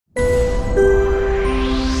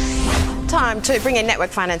time to bring in Network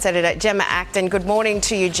Finance Editor Gemma Acton. Good morning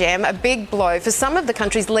to you, Gem. A big blow for some of the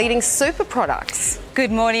country's leading super products. Good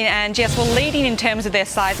morning, and yes, well, leading in terms of their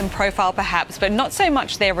size and profile perhaps, but not so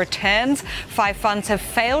much their returns. 5 funds have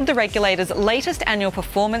failed the regulator's latest annual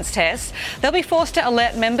performance test. They'll be forced to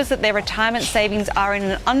alert members that their retirement savings are in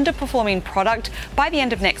an underperforming product by the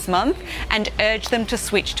end of next month and urge them to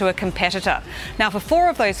switch to a competitor. Now, for 4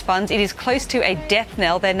 of those funds, it is close to a death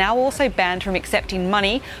knell. They're now also banned from accepting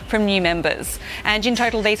money from new members. And in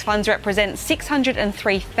total, these funds represent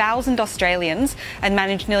 603,000 Australians and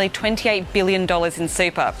manage nearly $28 billion in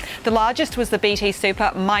super. The largest was the BT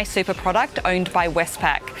Super My Super product owned by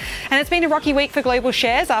Westpac. And it's been a rocky week for global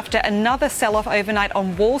shares after another sell-off overnight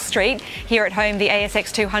on Wall Street. Here at home, the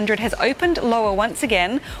ASX 200 has opened lower once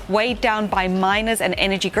again, weighed down by miners and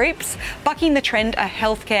energy groups. Bucking the trend are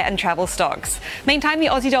healthcare and travel stocks. Meantime, the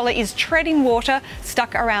Aussie dollar is treading water,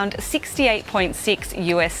 stuck around 68.6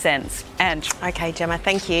 US cents. And OK, Gemma,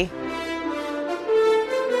 thank you.